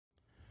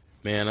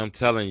Man, I'm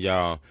telling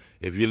y'all,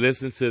 if you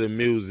listen to the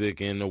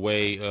music and the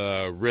way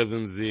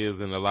rhythms is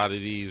and a lot of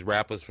these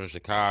rappers from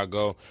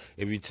Chicago,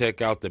 if you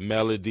check out the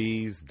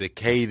melodies, the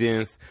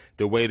cadence,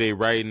 the way they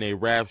write and they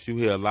raps, you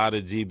hear a lot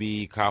of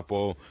GBE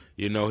Capo,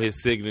 you know,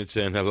 his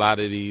signature, and a lot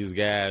of these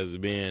guys,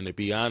 man, to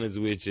be honest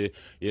with you,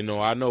 you know,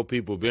 I know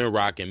people been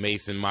rocking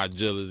Mason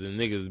Modulas and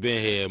niggas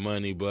been had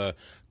money, but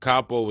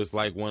Capo was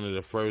like one of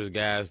the first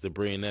guys to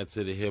bring that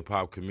to the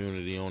hip-hop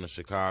community on the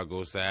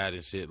Chicago side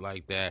and shit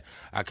like that.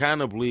 I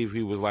kind of believe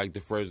he was like the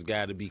first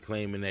guy to be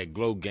claiming that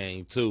Glow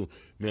Gang too.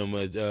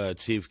 Remember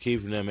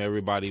Chiefkeef and them,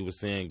 everybody was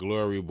saying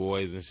Glory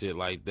Boys and shit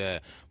like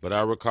that. But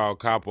I recall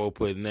Capo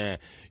putting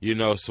that, you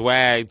know,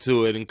 swag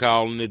to it and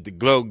calling it the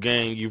Glow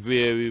Gang, you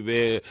feel me,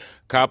 man?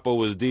 Capo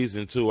was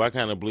decent too. I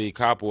kind of believe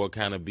Capo will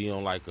kind of be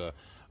on like a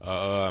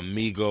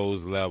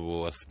Migos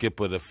level, a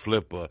Skipper the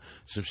Flipper,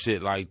 some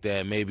shit like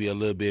that, maybe a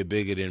little bit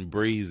bigger than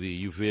Breezy,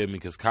 you feel me?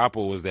 Because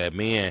Capo was that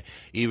man,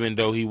 even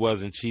though he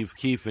wasn't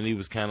Chiefkeef and he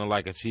was kind of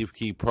like a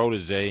Chiefkeef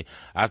protege.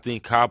 I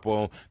think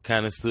Capo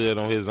kind of stood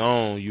on his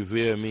own, you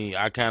feel me?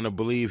 I kind of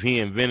believe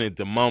he invented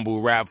the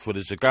mumble rap for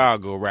the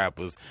Chicago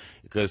rappers.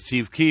 Because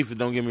Chiefkeef,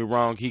 don't get me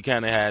wrong, he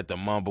kind of had the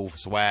mumble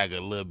swag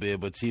a little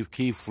bit, but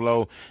Chiefkeef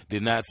flow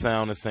did not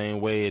sound the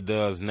same way it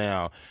does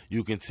now.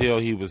 You can tell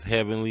he was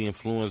heavily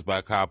influenced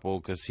by Capo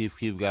because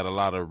Chiefkeef got a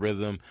lot of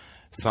rhythm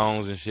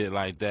songs and shit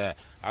like that.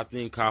 I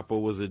think Capo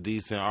was a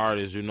decent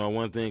artist. You know,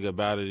 one thing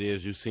about it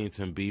is you seen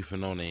him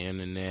beefing on the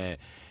internet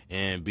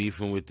and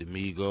beefing with the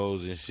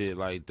Migos and shit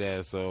like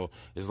that. So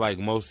it's like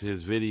most of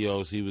his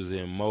videos he was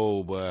in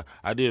mode, but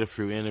I did a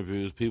few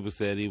interviews. People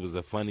said he was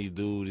a funny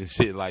dude and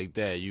shit like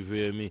that. You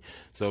feel me?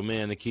 So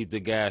man, to keep the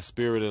guy's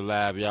spirit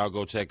alive, y'all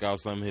go check out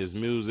some of his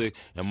music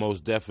and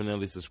most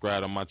definitely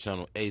subscribe to my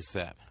channel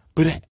ASAP. But